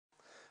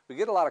We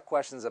get a lot of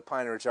questions at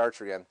Pine Ridge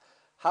Archery on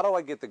how do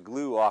I get the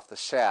glue off the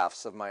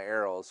shafts of my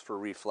arrows for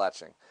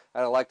refletching.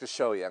 And I'd like to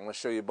show you. I'm going to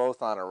show you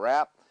both on a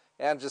wrap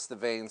and just the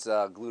vanes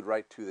glued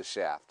right to the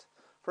shaft.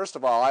 First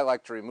of all, I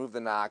like to remove the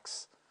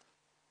nocks,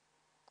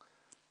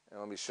 and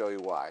let me show you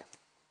why.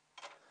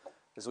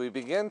 As we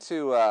begin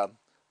to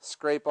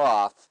scrape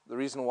off, the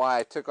reason why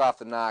I took off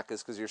the nock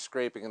is because you're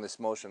scraping in this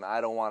motion.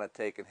 I don't want to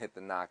take and hit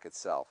the nock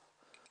itself.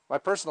 My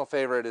personal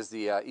favorite is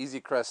the Easy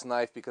Crest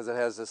knife because it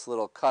has this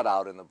little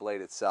cutout in the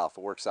blade itself.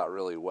 It works out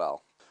really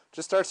well.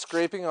 Just start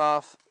scraping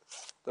off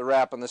the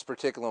wrap on this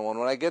particular one.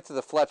 When I get to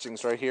the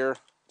fletchings right here,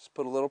 just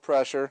put a little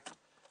pressure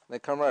and they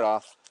come right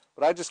off.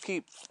 But I just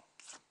keep,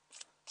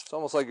 it's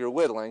almost like you're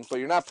whittling, but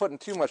you're not putting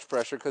too much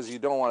pressure because you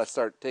don't want to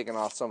start taking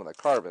off some of the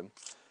carbon.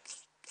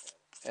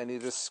 And you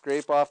just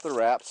scrape off the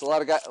wraps. A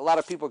lot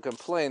of people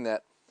complain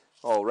that,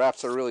 oh,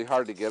 wraps are really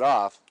hard to get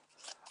off.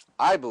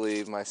 I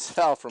believe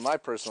myself, from my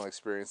personal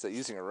experience, that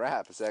using a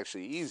wrap is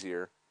actually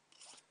easier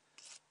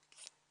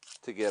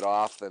to get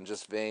off than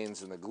just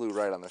vanes and the glue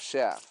right on the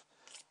shaft,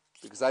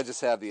 because I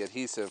just have the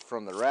adhesive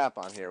from the wrap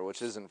on here,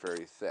 which isn't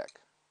very thick.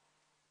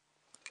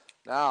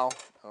 Now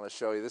I'm going to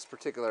show you this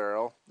particular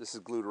arrow. This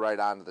is glued right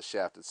onto the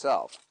shaft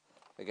itself.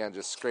 Again,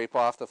 just scrape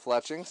off the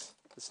fletchings.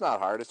 It's not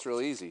hard, it's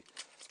really easy.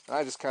 And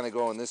I just kind of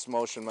go in this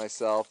motion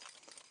myself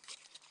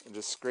and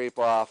just scrape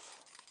off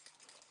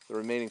the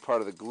remaining part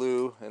of the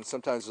glue, and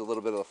sometimes there's a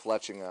little bit of the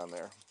fletching on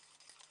there.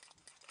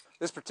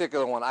 This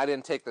particular one, I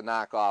didn't take the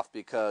nock off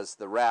because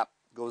the wrap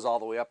goes all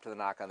the way up to the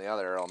nock on the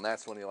other arrow, and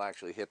that's when you'll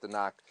actually hit the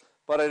nock.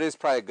 But it is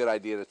probably a good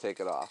idea to take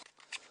it off.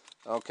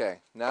 Okay,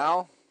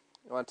 now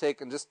you want to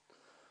take and just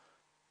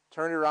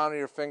turn it around in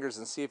your fingers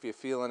and see if you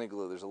feel any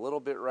glue. There's a little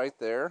bit right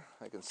there.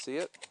 I can see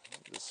it.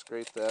 Just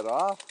scrape that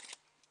off.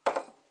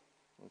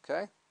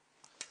 Okay.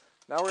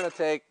 Now we're going to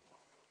take,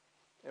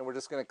 and we're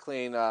just going to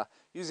clean,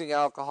 using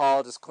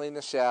alcohol, just clean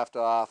the shaft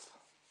off.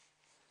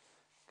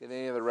 Get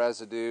any of the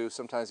residue.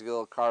 Sometimes you get a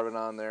little carbon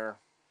on there.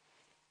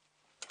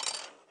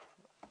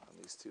 On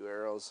these two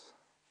arrows.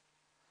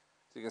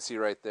 So you can see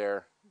right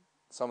there,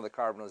 some of the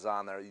carbon was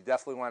on there. You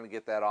definitely want to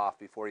get that off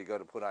before you go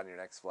to put on your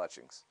next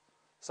fletchings.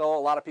 So a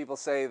lot of people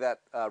say that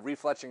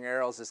refletching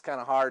arrows is kind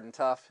of hard and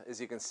tough.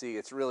 As you can see,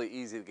 it's really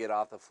easy to get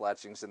off the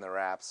fletchings and the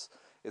wraps.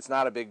 It's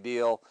not a big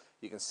deal.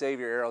 You can save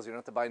your arrows. You don't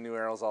have to buy new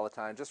arrows all the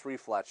time. Just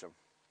refletch them.